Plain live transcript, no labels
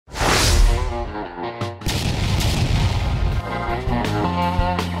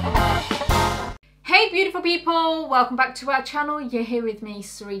beautiful people, welcome back to our channel. You're here with me,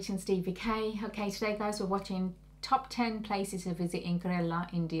 SUREET and Stevie K. Okay, today guys, we're watching top 10 places to visit in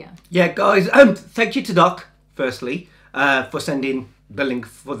Kerala, India. Yeah guys, thank you to Doc firstly for sending the link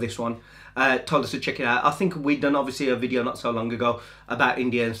for this one. Told us to check it out. I think we'd done obviously a video not so long ago about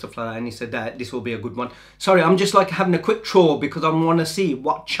India and stuff like that, and he said that this will be a good one. Sorry, I'm just like having a quick troll because I want to see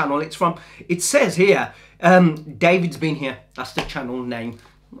what channel it's from. It says here davidsbeenhere, that's the channel name.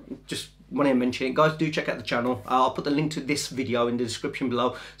 Just want to mention it, guys. Do check out the channel. I'll put the link to this video in the description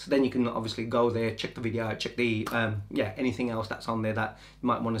below, so then you can obviously go there, check the video out, check the yeah, anything else that's on there that you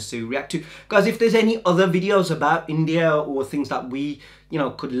might want us to react to. Guys, if there's any other videos about India or things that we, you know,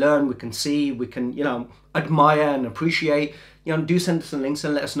 could learn, we can see, we can, you know, admire and appreciate, you know, do send us some links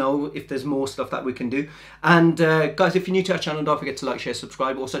and let us know if there's more stuff that we can do. And guys, if you're new to our channel, don't forget to like, share,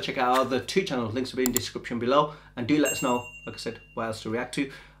 subscribe. Also check out our other two channels, links will be in the description below, and do let us know, like I said, what else to react to.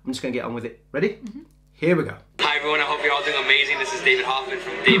 I'm just going to get on with it. Ready? Here we go. Hi everyone, I hope you're all doing amazing. This is David Hoffman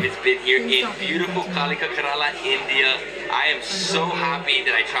from David's Beenhere in beautiful Kalika, Kerala, India. I am so happy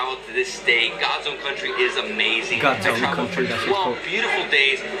that I traveled to this state. God's own country is amazing. God's own country, that's 12 beautiful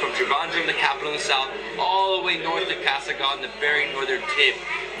days from Trivandrum, the capital in the south, all the way north to Kasaragod in the very northern tip.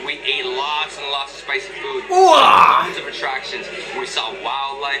 We ate lots and lots of spicy food. Tons of attractions. We saw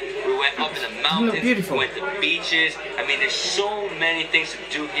wildlife. We went up in the mountains. We went to beaches. I mean, there's so many things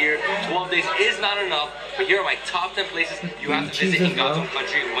to do here. 12 days is not enough, but here are my top 10 places you have to visit in God's own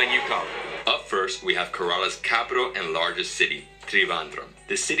country when you come. Up first, we have Kerala's capital and largest city, Trivandrum.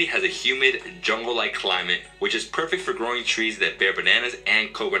 The city has a humid, jungle-like climate, which is perfect for growing trees that bear bananas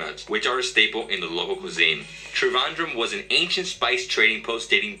and coconuts, which are a staple in the local cuisine. Trivandrum was an ancient spice trading post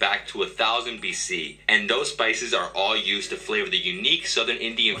dating back to 1000 BC, and those spices are all used to flavor the unique southern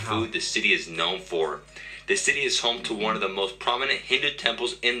Indian food the city is known for. The city is home to one of the most prominent Hindu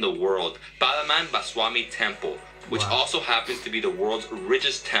temples in the world, Balaman Baswami Temple, which also happens to be the world's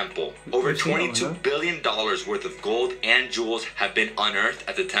richest temple. Over $22 billion worth of gold and jewels have been unearthed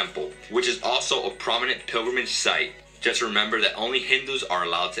at the temple, which is also a prominent pilgrimage site. Just remember that only Hindus are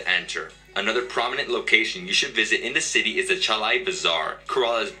allowed to enter. Another prominent location you should visit in the city is the Chalai Bazaar,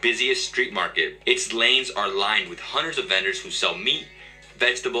 Kerala's busiest street market. Its lanes are lined with hundreds of vendors who sell meat,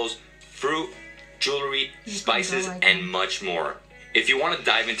 vegetables, fruit, jewelry, spices, and much more. If you want to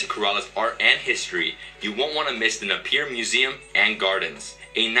dive into Kerala's art and history, you won't want to miss the Napier Museum and Gardens,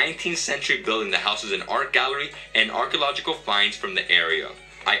 a 19th century building that houses an art gallery and archaeological finds from the area.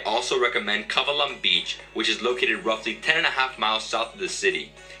 I also recommend Kavalam Beach, which is located roughly 10.5 miles south of the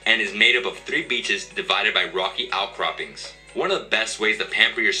city, and is made up of 3 beaches divided by rocky outcroppings. One of the best ways to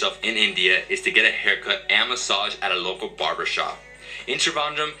pamper yourself in India is to get a haircut and massage at a local barber shop. In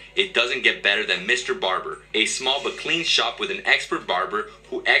Trivandrum, it doesn't get better than Mr. Barber, a small but clean shop with an expert barber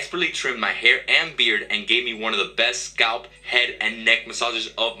who expertly trimmed my hair and beard and gave me one of the best scalp, head, and neck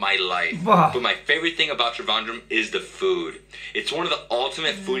massages of my life. But my favorite thing about Trivandrum is the food. It's one of the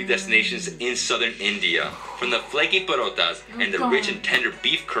ultimate foodie destinations in southern India. From the flaky parotas and the rich and tender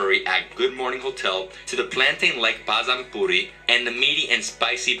beef curry at Good Morning Hotel to the plantain-like bazam puri and the meaty and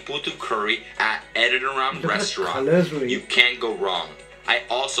spicy putu curry at Edinaram restaurant, you can't go wrong. I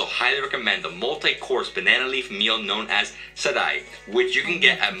also highly recommend the multi-course banana leaf meal known as sadai, which you can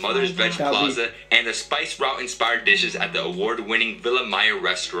get at Mother's Veg Plaza, and the spice route inspired dishes at the award-winning Villa Maya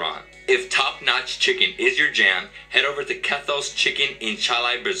restaurant. If top-notch chicken is your jam, head over to Kethel's Chicken in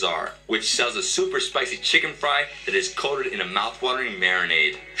Chalai Bazaar, which sells a super spicy chicken fry that is coated in a mouth-watering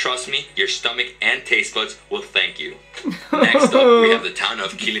marinade. Trust me, your stomach and taste buds will thank you. Next up, we have the town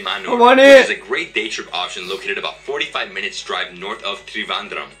of Kilimanur, which is a great day trip option located about 45 minutes drive north of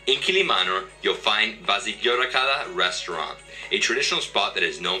Trivandrum. In Kilimanur, you'll find Vazigyorakala restaurant, a traditional spot that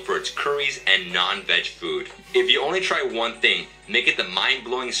is known for its curries and non-veg food. If you only try one thing, make it the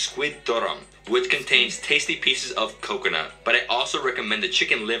mind-blowing squid toram, which contains tasty pieces of coconut. But I also recommend the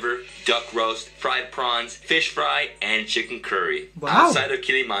chicken liver, duck roast, fried prawns, fish fry, and chicken curry. Outside of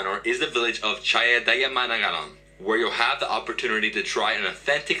Kilimanur is the village of Chayadayamanagalam, where you'll have the opportunity to try an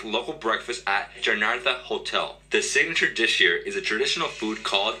authentic local breakfast at Janartha Hotel. The signature dish here is a traditional food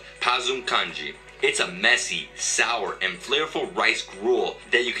called Pazum Kanji. It's a messy, sour, and flavorful rice gruel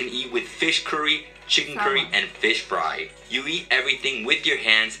that you can eat with fish curry, chicken curry, and fish fry. You eat everything with your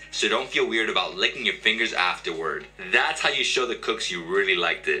hands, so don't feel weird about licking your fingers afterward. That's how you show the cooks you really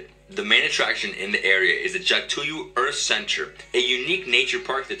liked it. The main attraction in the area is the Jatuyu Earth Center, a unique nature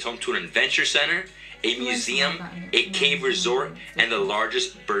park that's home to an adventure center, a museum, a cave resort, and the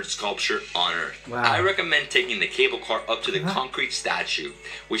largest bird sculpture on Earth. Wow. I recommend taking the cable car up to the concrete statue,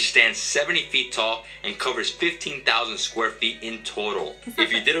 which stands 70 feet tall and covers 15,000 square feet in total.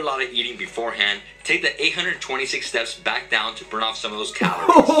 If you did a lot of eating beforehand, take the 826 steps back down to burn off some of those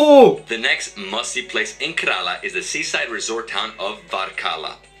calories. The next must-see place in Kerala is the seaside resort town of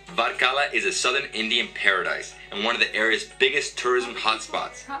Varkala. Varkala is a southern Indian paradise and one of the area's biggest tourism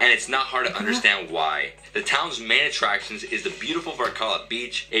hotspots, and it's not hard to understand why. The town's main attractions is the beautiful Varkala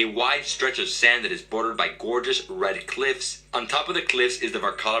beach, a wide stretch of sand that is bordered by gorgeous red cliffs. On top of the cliffs is the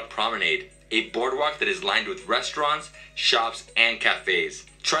Varkala Promenade, a boardwalk that is lined with restaurants, shops, and cafes.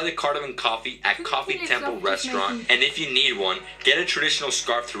 Try the cardamom coffee at Coffee Temple Restaurant, and if you need one, get a traditional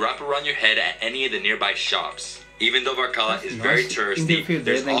scarf to wrap around your head at any of the nearby shops. Even though Varkala is very touristy,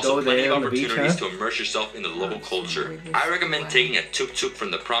 there's also plenty of opportunities to immerse yourself in the local culture. I recommend taking a tuk-tuk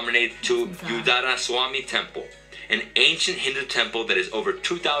from the promenade to Udaraswamy Temple, an ancient Hindu temple that is over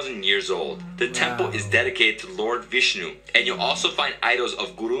 2,000 years old. The temple is dedicated to Lord Vishnu, and you'll also find idols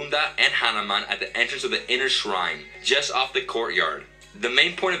of Gurunda and Hanuman at the entrance of the inner shrine, just off the courtyard. The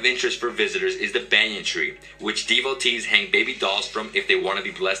main point of interest for visitors is the banyan tree, which devotees hang baby dolls from if they want to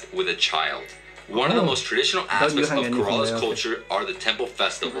be blessed with a child. One of the most traditional aspects of Kerala's culture are the temple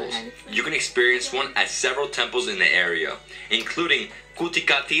festivals. You can experience one at several temples in the area, including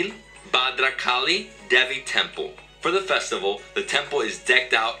Kutikatil, Bhadrakali, Devi Temple. For the festival, the temple is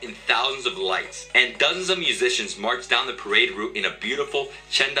decked out in thousands of lights, and dozens of musicians march down the parade route in a beautiful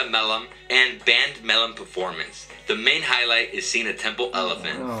Chenda Melam and Band Melam performance. The main highlight is seeing a temple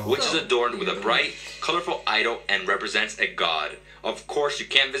elephant, which is adorned with a bright, colorful idol and represents a god. Of course, you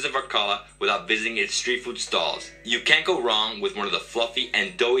can't visit Varkala without visiting its street food stalls. You can't go wrong with one of the fluffy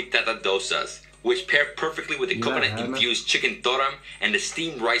and doughy tata dosas, which pair perfectly with the coconut-infused chicken toram and the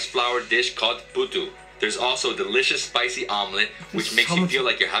steamed rice flour dish called putu. There's also a delicious spicy omelet, which makes you feel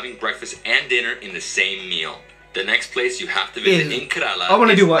like you're having breakfast and dinner in the same meal. The next place you have to visit in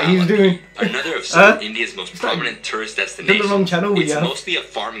Kerala is Alapi, another of southern India's most prominent tourist destinations. It's mostly a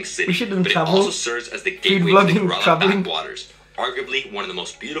farming city, but it also serves as the gateway to the Kerala backwaters, arguably one of the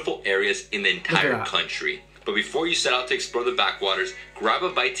most beautiful areas in the entire country. But before you set out to explore the backwaters, grab a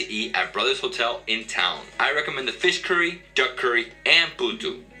bite to eat at Brothers Hotel in town. I recommend the fish curry, duck curry, and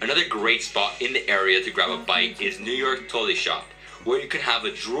putu. Another great spot in the area to grab a bite is New York Toli Shop, where you can have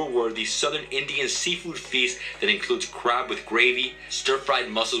a drool-worthy southern Indian seafood feast that includes crab with gravy, stir-fried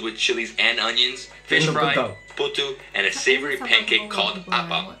mussels with chilies and onions, fish fry, putu, and a savory pancake called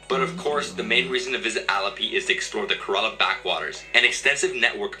appam. But of course, the main reason to visit Alapi is to explore the Kerala backwaters, an extensive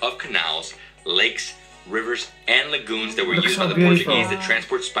network of canals, lakes, rivers, and lagoons that were used by the Portuguese to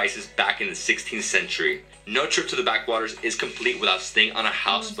transport spices back in the 16th century. No trip to the backwaters is complete without staying on a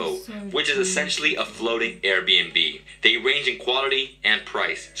houseboat, which is essentially a floating Airbnb. They range in quality and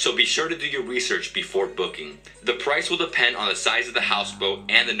price, so be sure to do your research before booking. The price will depend on the size of the houseboat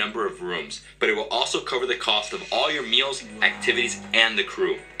and the number of rooms, but it will also cover the cost of all your meals, activities, and the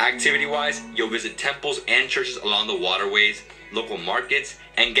crew. Activity-wise, you'll visit temples and churches along the waterways, local markets,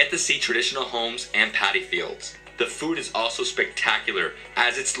 and get to see traditional homes and paddy fields. The food is also spectacular,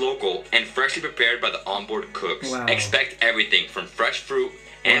 as it's local and freshly prepared by the onboard cooks. Expect everything from fresh fruit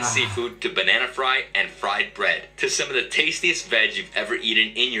and seafood to banana fry and fried bread to some of the tastiest veg you've ever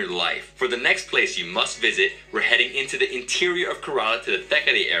eaten in your life. For the next place you must visit, we're heading into the interior of Kerala to the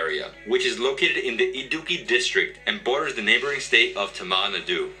Thekari area, which is located in the Idukki district and borders the neighboring state of Tamil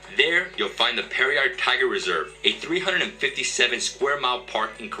Nadu. There, you'll find the Periyar Tiger Reserve, a 357 square mile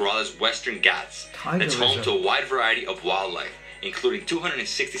park in Kerala's Western Ghats that's home to a wide variety of wildlife, including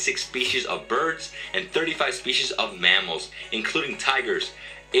 266 species of birds and 35 species of mammals, including tigers,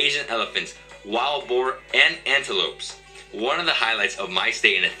 Asian elephants, wild boar, and antelopes. One of the highlights of my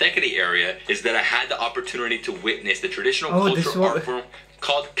stay in the Thekari area is that I had the opportunity to witness the traditional cultural art form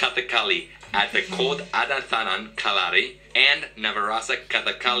called Kathakali at the Kod Adathanan Kalari and Navarasa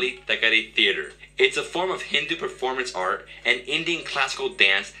Kathakali Thekari Theatre. It's a form of Hindu performance art and Indian classical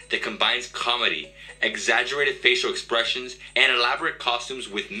dance that combines comedy, exaggerated facial expressions, and elaborate costumes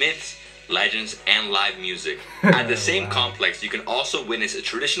with myths, legends, and live music. At the same complex, you can also witness a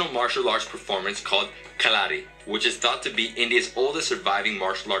traditional martial arts performance called Kalari, which is thought to be India's oldest surviving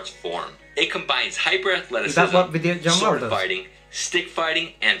martial arts form. It combines hyper-athleticism, sword fighting, stick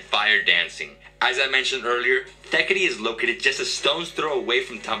fighting, and fire dancing. As I mentioned earlier, Thekari is located just a stone's throw away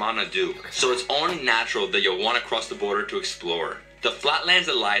from Tamil Nadu, so it's only natural that you'll want to cross the border to explore. The flatlands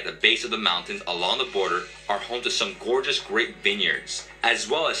that lie at the base of the mountains along the border are home to some gorgeous grape vineyards, as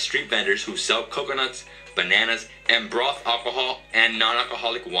well as street vendors who sell coconuts, bananas, and broth alcohol and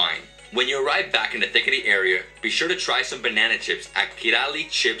non-alcoholic wine. When you arrive back in the Thekeri area, be sure to try some banana chips at Kirali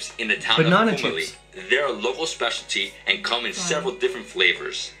Chips in the town Banana of Kumali. chips. They're a local specialty and come in several different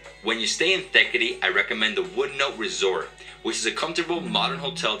flavors. When you stay in Thekeri, I recommend the Wood Note Resort, which is a comfortable modern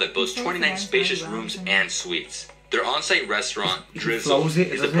hotel that boasts 29 spacious rooms and suites. Their on-site restaurant, Drizzle,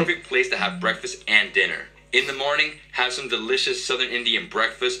 is the perfect place to have breakfast and dinner. In the morning, have some delicious Southern Indian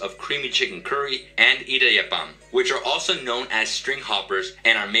breakfast of creamy chicken curry and idayappam, which are also known as string hoppers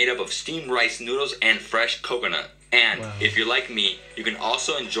and are made up of steamed rice noodles and fresh coconut. And if you're like me, you can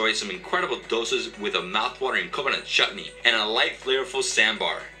also enjoy some incredible dosas with a mouthwatering coconut chutney and a light flavorful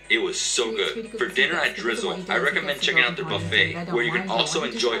sambar. It was so good. For dinner at Drizzle, I recommend checking out their buffet, where you can also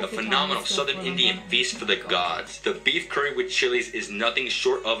enjoy a phenomenal Southern Indian feast for the gods. The beef curry with chilies is nothing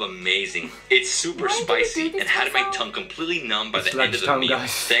short of amazing. It's super spicy and had my tongue completely numb by the end of the meal.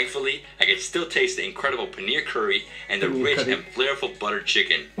 Thankfully, I could still taste the incredible paneer curry and the rich and flavorful buttered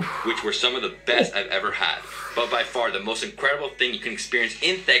chicken, which were some of the best I've ever had. But by far, the most incredible thing you can experience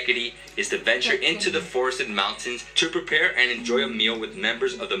in Thekeri is to venture into the forested mountains to prepare and enjoy a meal with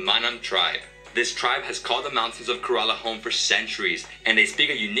members of the Manam tribe. This tribe has called the mountains of Kerala home for centuries, and they speak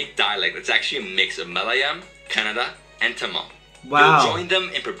a unique dialect that's actually a mix of Malayalam, Kannada, and Tamil. You'll join them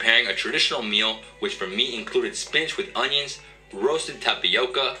in preparing a traditional meal, which for me included spinach with onions, roasted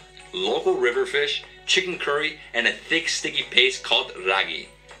tapioca, local river fish, chicken curry, and a thick sticky paste called ragi.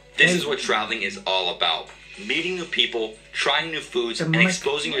 This is what traveling is all about. Meeting new people, trying new foods, and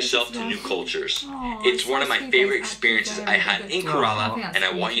exposing yourself to new cultures. It's one of my favorite experiences I had in Kerala, and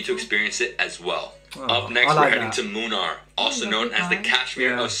I want you to experience it as well. Up next, we're heading to Munnar, also known as the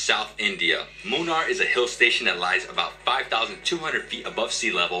Kashmir of South India. Munnar is a hill station that lies about 5,200 feet above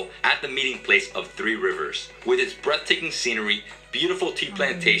sea level at the meeting place of three rivers. With its breathtaking scenery, beautiful tea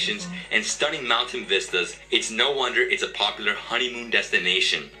plantations, and stunning mountain vistas, it's no wonder it's a popular honeymoon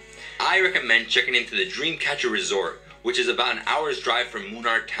destination. I recommend checking into the Dreamcatcher Resort, which is about an hour's drive from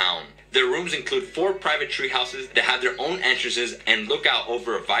Munnar town. Their rooms include 4 private tree houses that have their own entrances and look out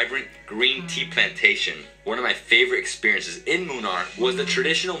over a vibrant green tea plantation. One of my favorite experiences in Munnar was the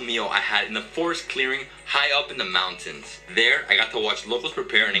traditional meal I had in the forest clearing high up in the mountains. There, I got to watch locals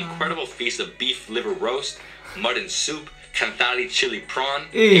prepare an incredible feast of beef liver roast, mutton soup, kantali chili prawn,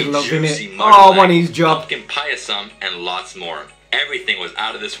 a juicy mutton pumpkin payasam, and lots more. Everything was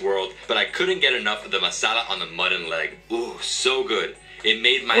out of this world, but I couldn't get enough of the masala on the mutton leg. Ooh, so good. It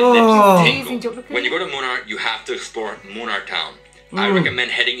made my lips tingle. When you go to Munnar, you have to explore Munnar town. I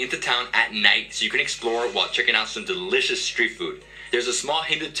recommend heading into town at night so you can explore while checking out some delicious street food. There's a small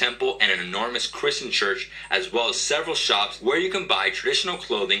Hindu temple and an enormous Christian church, as well as several shops where you can buy traditional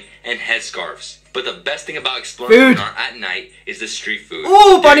clothing and headscarves. But the best thing about exploring Munnar at night is the street food.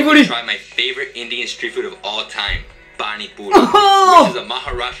 Oh, pani puri! Try my favorite Indian street food of all time. Pani puri, which is a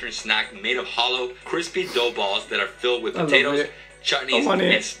Maharashtrian snack made of hollow, crispy dough balls that are filled with potatoes, chutneys,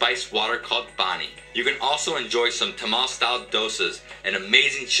 and spiced water called bani. You can also enjoy some Tamil-style dosas, an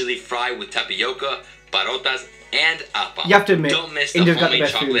amazing chili fry with tapioca, parotas, and appam. You have to admit, don't miss the homemade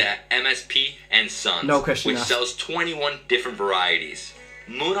chocolate at MSP and Sons, which sells 21 different varieties.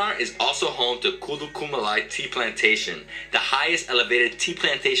 Munnar is also home to Kulukumalai Tea Plantation, the highest elevated tea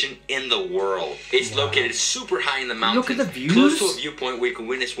plantation in the world. It's located super high in the mountains, Look at the views. close to a viewpoint where you can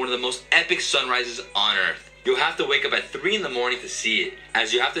witness one of the most epic sunrises on Earth. You'll have to wake up at 3 in the morning to see it,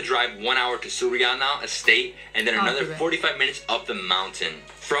 as you have to drive 1 hour to Suryana Estate and then another 45 minutes up the mountain.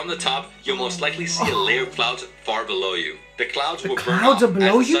 From the top, you'll most likely see a layer of clouds far below you. The clouds will burn off as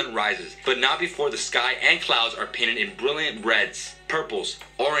the sun rises, but not before the sky and clouds are painted in brilliant reds, purples,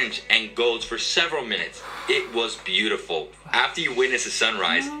 orange, and golds for several minutes. It was beautiful. After you witness the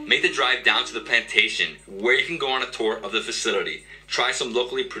sunrise, make the drive down to the plantation, where you can go on a tour of the facility, try some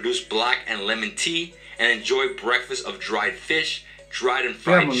locally produced black and lemon tea, and enjoy breakfast of dried fish, dried and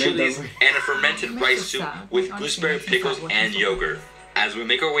fried chilies, and a fermented rice soup with gooseberry pickles and yogurt. As we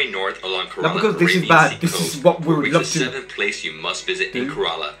make our way north along Kerala's Arabian Sea coast, we reach the 7th place you must visit in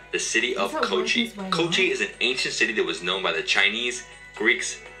Kerala, the city of Kochi. Kochi is an ancient city that was known by the Chinese,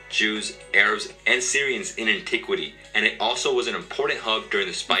 Greeks, Jews, Arabs, and Syrians in antiquity, and it also was an important hub during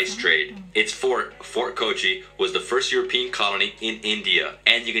the spice trade. Its fort, Fort Kochi, was the first European colony in India,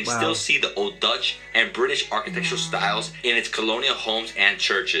 and you can still see the old Dutch and British architectural styles in its colonial homes and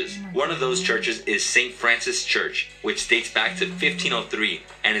churches. One of those churches is St. Francis Church, which dates back to 1503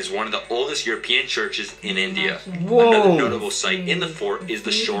 and is one of the oldest European churches in India. Another notable site in the fort is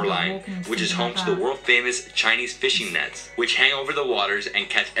the shoreline, which is home to the world-famous Chinese fishing nets, which hang over the waters and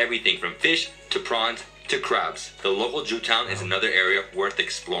catch everything from fish to prawns to crabs. The local Jew town is another area worth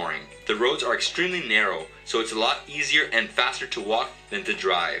exploring. The roads are extremely narrow, so it's a lot easier and faster to walk than to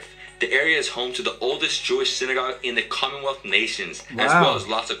drive. The area is home to the oldest Jewish synagogue in the Commonwealth nations, Wow. as well as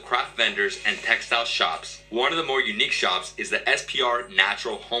lots of craft vendors and textile shops. One of the more unique shops is the SPR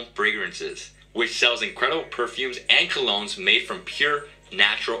Natural Home Fragrances, which sells incredible perfumes and colognes made from pure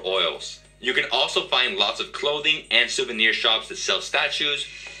natural oils. You can also find lots of clothing and souvenir shops that sell statues,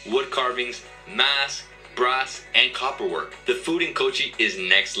 wood carvings, masks, brass, and copperwork. The food in Kochi is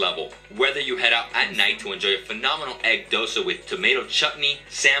next level. Whether you head out at night to enjoy a phenomenal egg dosa with tomato chutney,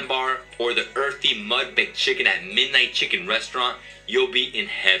 sambar, or the earthy mud-baked chicken at Midnight Chicken Restaurant, you'll be in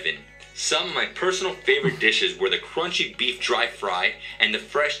heaven. Some of my personal favorite dishes were the crunchy beef dry fry and the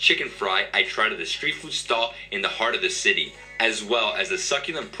fresh chicken fry I tried at the street food stall in the heart of the city, as well as the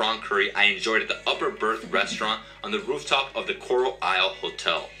succulent prawn curry I enjoyed at the Upper Berth restaurant on the rooftop of the Coral Isle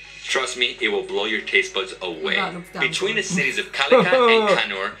Hotel. Trust me, it will blow your taste buds away. Between the cities of Calicut and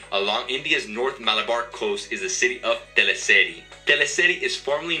Kannur, along India's North Malabar coast is the city of Thalassery. Thalassery is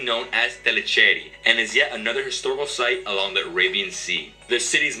formerly known as Telecheri and is yet another historical site along the Arabian Sea. The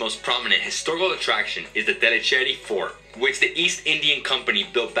city's most prominent historical attraction is the Telecheri Fort, which the East Indian Company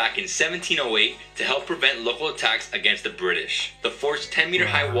built back in 1708 to help prevent local attacks against the British. The fort's 10-meter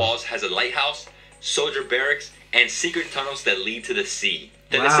high walls has a lighthouse, soldier barracks, and secret tunnels that lead to the sea.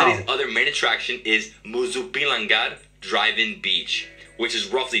 Thalassery's other main attraction is Muzupilangar Drive-In Beach, which is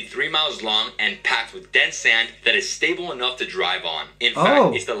roughly 3 miles long and packed with dense sand that is stable enough to drive on. In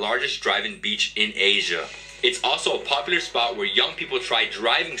fact, it's the largest drive-in beach in Asia. It's also a popular spot where young people try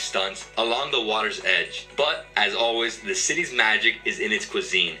driving stunts along the water's edge. But, as always, the city's magic is in its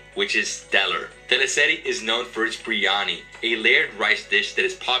cuisine, which is stellar. Thalassery is known for its biryani, a layered rice dish that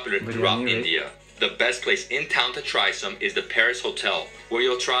is popular throughout India. The best place in town to try some is the Paris Hotel, where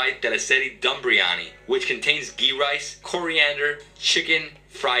you'll try Thalassery Dum Biryani, which contains ghee rice, coriander, chicken,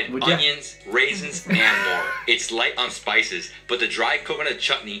 fried onions, raisins, and more. It's light on spices, but the dry coconut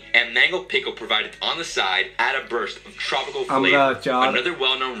chutney and mango pickle provided on the side add a burst of tropical flavor. Another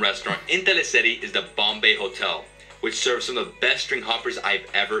well-known restaurant in Thalassery is the Bombay Hotel, which serves some of the best string hoppers I've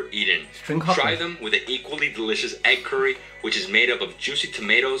ever eaten. Try them with an equally delicious egg curry, which is made up of juicy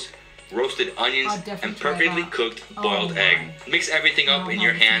tomatoes, roasted onions, and perfectly cooked boiled egg. Mix everything up in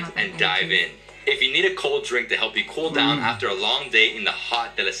your hands and dive in. If you need a cold drink to help you cool down after a long day in the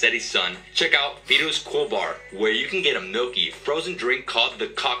hot Thalassery sun, check out Firu's Cool Bar, where you can get a milky, frozen drink called the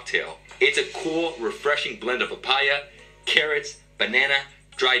Cocktail. It's a cool, refreshing blend of papaya, carrots, banana,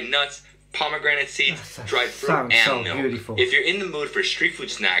 dried nuts, pomegranate seeds, dried fruit, and milk. If you're in the mood for street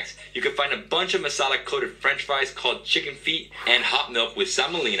food snacks, you can find a bunch of masala-coated french fries called chicken feet and hot milk with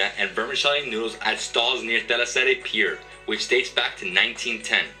semolina and vermicelli noodles at stalls near Thalassery Pier, which dates back to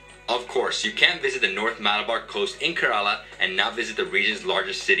 1910. Of course, you can't visit the North Malabar coast in Kerala and not visit the region's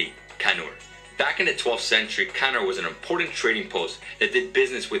largest city, Kannur. Back in the 12th century, Kannur was an important trading post that did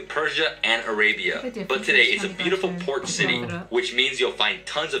business with Persia and Arabia. But today, it's a beautiful port city, which means you'll find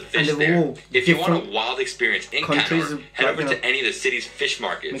tons of fish there. If you want a wild experience in Kannur, head over to any of the city's fish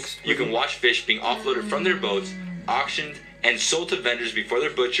markets. You can watch fish being offloaded from their boats, auctioned, and sold to vendors before they're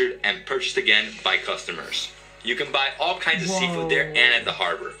butchered and purchased again by customers. You can buy all kinds of seafood there and at the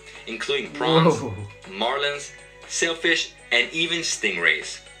harbor, including prawns, marlins, sailfish, and even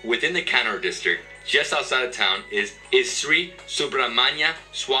stingrays. Within the Kannur district, just outside of town, is Sri Subramanya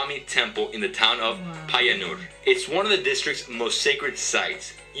Swami Temple in the town of Payanur. It's one of the district's most sacred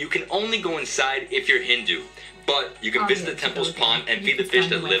sites. You can only go inside if you're Hindu, but you can visit the temple's pond and feed the fish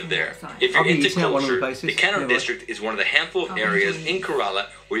that live there. If you're into culture, the Kannur district is one of the handful of areas in Kerala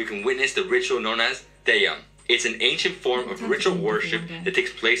where you can witness the ritual known as Theyyam. It's an ancient form of ritual worship that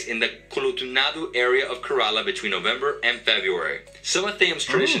takes place in the Kulutunadu area of Kerala between November and February. Some of Theyyam's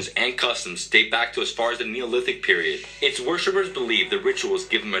traditions and customs date back to as far as the Neolithic period. Its worshippers believe the rituals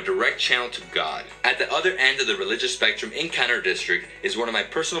give them a direct channel to God. At the other end of the religious spectrum in Kannur district is one of my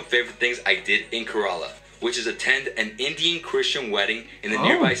personal favorite things I did in Kerala, which is attend an Indian Christian wedding in the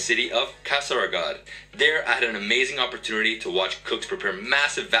nearby city of Kasaragod. There, I had an amazing opportunity to watch cooks prepare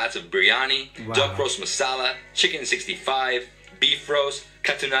massive vats of biryani, duck roast masala, chicken 65, beef roast,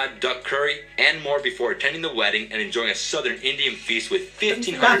 katunad duck curry, and more before attending the wedding and enjoying a southern Indian feast with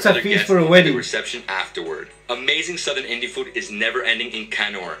 1,500 other guests at the reception afterward. Amazing southern Indian food is never ending in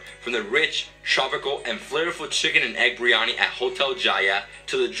Kannur, from the rich, tropical, and flavorful chicken and egg biryani at Hotel Jaya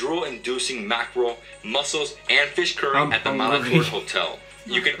to the drool-inducing mackerel, mussels, and fish curry at the Malakur Hotel.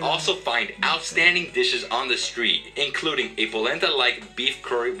 You can also find outstanding dishes on the street, including a polenta-like beef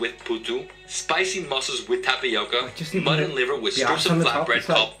curry with putu, spicy mussels with tapioca, mutton liver with strips of flatbread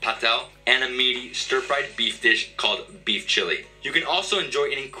called patel, and a meaty stir-fried beef dish called beef chili. You can also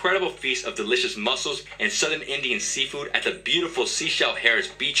enjoy an incredible feast of delicious mussels and southern Indian seafood at the beautiful Seashell Harris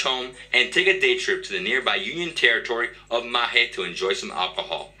beach home, and take a day trip to the nearby Union Territory of Mahe to enjoy some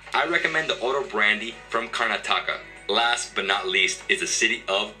alcohol. I recommend the Oro Brandy from Karnataka. Last but not least is the city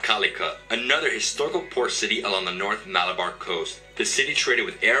of Calicut, another historical port city along the North Malabar coast. The city traded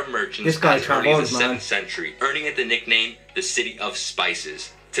with Arab merchants as early as the 7th century, earning it the nickname the City of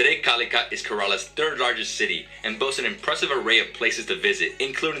Spices. Today, Calicut is Kerala's third largest city and boasts an impressive array of places to visit,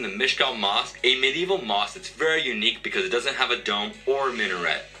 including the Mishkal Mosque, a medieval mosque that's very unique because it doesn't have a dome or a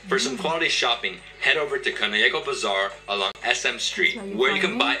minaret. For some quality shopping, head over to Kanayeko Bazaar along SM Street, where you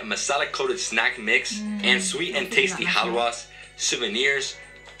can buy a masala-coated snack mix and sweet and tasty halwas, souvenirs,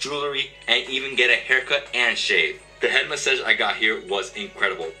 jewelry, and even get a haircut and shave. The head massage I got here was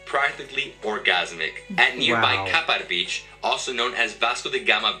incredible, practically orgasmic. At nearby Kapar Beach, also known as Vasco da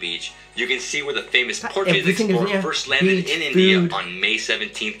Gama Beach, you can see where the famous Portuguese explorer first landed in India on May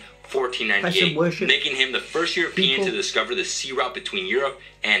 17th, 1498, making him the first European to discover the sea route between Europe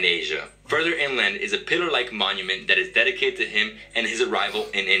and Asia. Further inland is a pillar-like monument that is dedicated to him and his arrival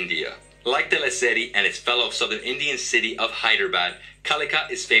in India. Like Teleseri and its fellow southern Indian city of Hyderabad, Calicut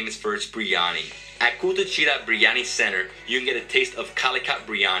is famous for its biryani. At Kultachira Biryani Center, you can get a taste of Calicut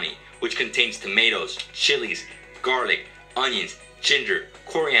biryani, which contains tomatoes, chilies, garlic, onions, ginger,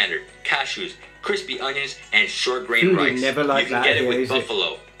 coriander, cashews, crispy onions, and short grain rice. You can get it with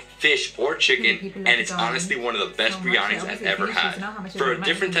buffalo, fish, or chicken, and it's honestly one of the best biryanis I've ever had. For a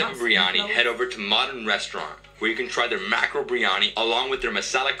different type of biryani, head over to Modern Restaurant, where you can try their mackerel biryani along with their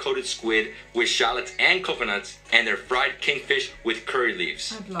masala-coated squid with shallots and coconuts, and their fried kingfish with curry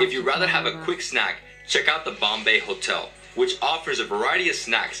leaves. If you'd rather have a quick snack, check out the Bombay Hotel, which offers a variety of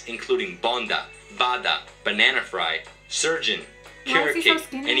snacks including bonda, vada, banana fry, surgeon, carrot cake,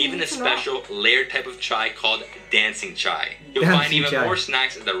 and even a special layered type of chai called dancing chai. You'll find even more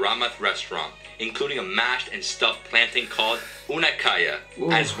snacks at the Ramath restaurant, including a mashed and stuffed plantain called unakaya,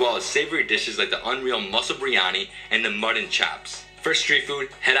 as well as savory dishes like the unreal mussel biryani and the mutton chaps. For street food,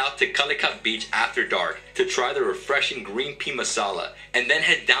 head out to Calicut Beach after dark to try the refreshing green pea masala, and then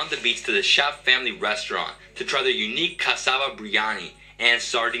head down the beach to the Shap family restaurant to try their unique cassava biryani and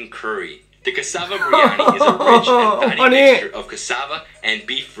sardine curry. The cassava biryani is a rich and fatty mixture of cassava and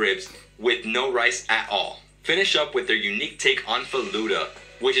beef ribs with no rice at all. Finish up with their unique take on faluda,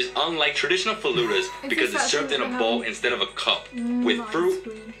 which is unlike traditional faludas because it's served in a bowl instead of a cup, with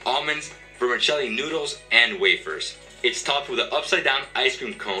fruit, almonds, vermicelli noodles, and wafers. It's topped with an upside-down ice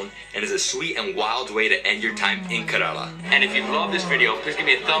cream cone and is a sweet and wild way to end your time in Kerala. And if you love this video, please give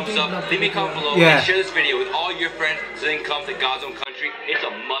me a thumbs up, leave me a comment below, and share this video with all your friends so they can come to God's own country. It's a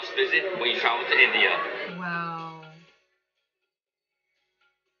must visit when you travel to India. Wow.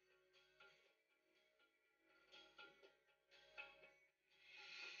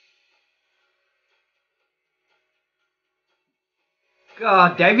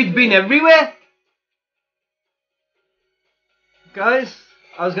 God, David's been everywhere. Guys,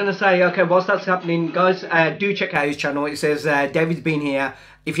 I was going to say, okay, whilst that's happening, guys, do check out his channel. It says David's been here.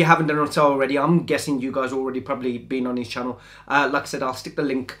 If you haven't done so already, I'm guessing you guys already probably been on his channel. Like I said, I'll stick the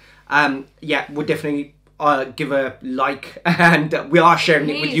link. Yeah, we'll definitely give a like, and we are sharing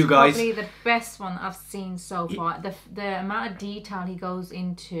it with you guys. He's probably the best one I've seen so far. The amount of detail he goes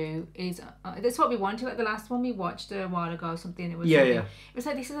into is that's what we wanted. Like the last one we watched a while ago, something. It was It was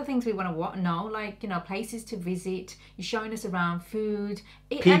like, these are the things we want to know, like, you know, places to visit. You're showing us around food,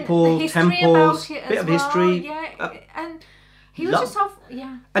 people, and the temples, about it bit as of well. history, and he was just off,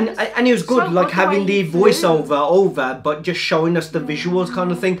 and he was good, so like having the voiceover over, but just showing us the visuals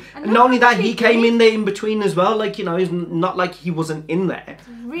kind of thing. And not only that, he came in there in between as well. Like, you know, it's not like he wasn't in there.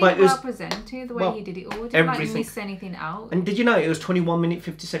 Really but it was, well presented, the way he did it all. Didn't like miss anything out. And did you know it was 21 minutes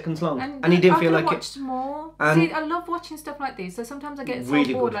 50 seconds long? And he didn't feel like I watched more. See, I love watching stuff like this. So sometimes I get so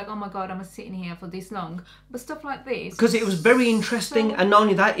really bored, good. like, oh my god, I'm sitting here for this long. But stuff like this, because it was very interesting, so and not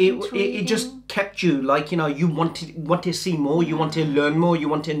only that, it just kept you, like, you know, you want to see more, you want to learn more, you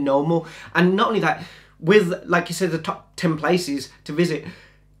want to know more. And not only that, with, like you said, the top 10 places to visit,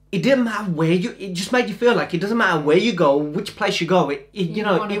 it didn't matter where it just made you feel like it doesn't matter where you go, which place you go, you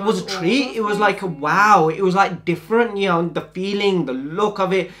know, it was a treat. It was like a wow, it was like different, you know, the feeling, the look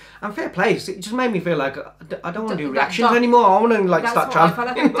of it. And fair play. It just made me feel like I don't want to do reactions anymore. I want to like start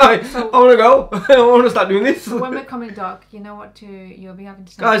traveling. Like, I want to go. I want to start doing this. So when we're coming, Doc, you know what you'll be having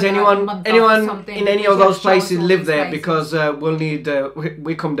to say. Guys, anyone in any of those places live there, because we'll need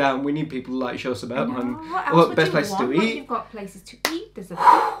we come down. We need people to like show us about what best places to eat. You've got places to eat. There's a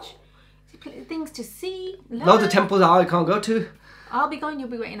beach, things to see. Loads of temples I can't go to. I'll be going. You'll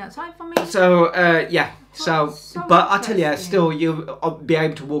be waiting outside for me. So yeah. So but I tell you, still you'll be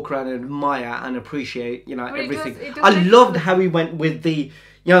able to walk around and admire and appreciate, you know, everything. I loved how he went with the,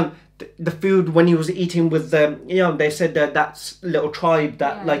 you know, the food when he was eating with them. You know, they said that that's little tribe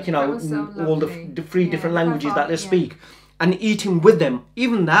that like, you know, all the three different languages that they speak, and eating with them.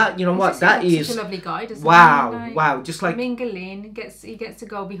 Even that, you know what, that is such a lovely guy. Wow, just like mingling. He gets to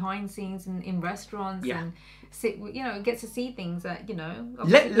go behind scenes in restaurants and sit, you know, gets to see things that, you know.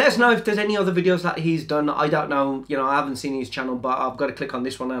 Let us know if there's any other videos that he's done. I don't know, you know, I haven't seen his channel, but I've got to click on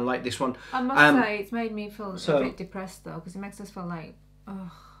this one and like this one. I must say, it's made me feel a bit depressed though, because it makes us feel like,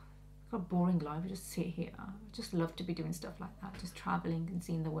 oh, got a boring life. I just sit here. I just love to be doing stuff like that, just traveling and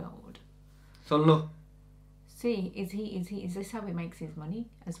seeing the world. So no. See, is this how he makes his money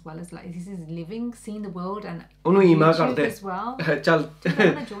as well as like this is living, seeing the world and YouTube as well?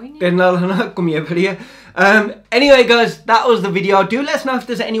 Anyway guys, that was the video. Do let us know if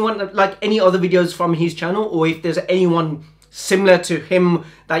there's anyone like any other videos from his channel, or if there's anyone similar to him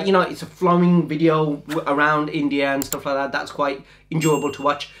that, you know, it's a flowing video around India and stuff like that. That's quite enjoyable to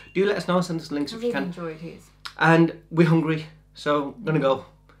watch. Do let us know, send us links if you can. Enjoyed his. And we're hungry, so I'm gonna go.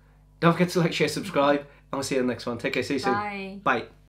 Don't forget to like, share, subscribe. I'll see you in the next one. Take care. See you soon. Bye. Bye.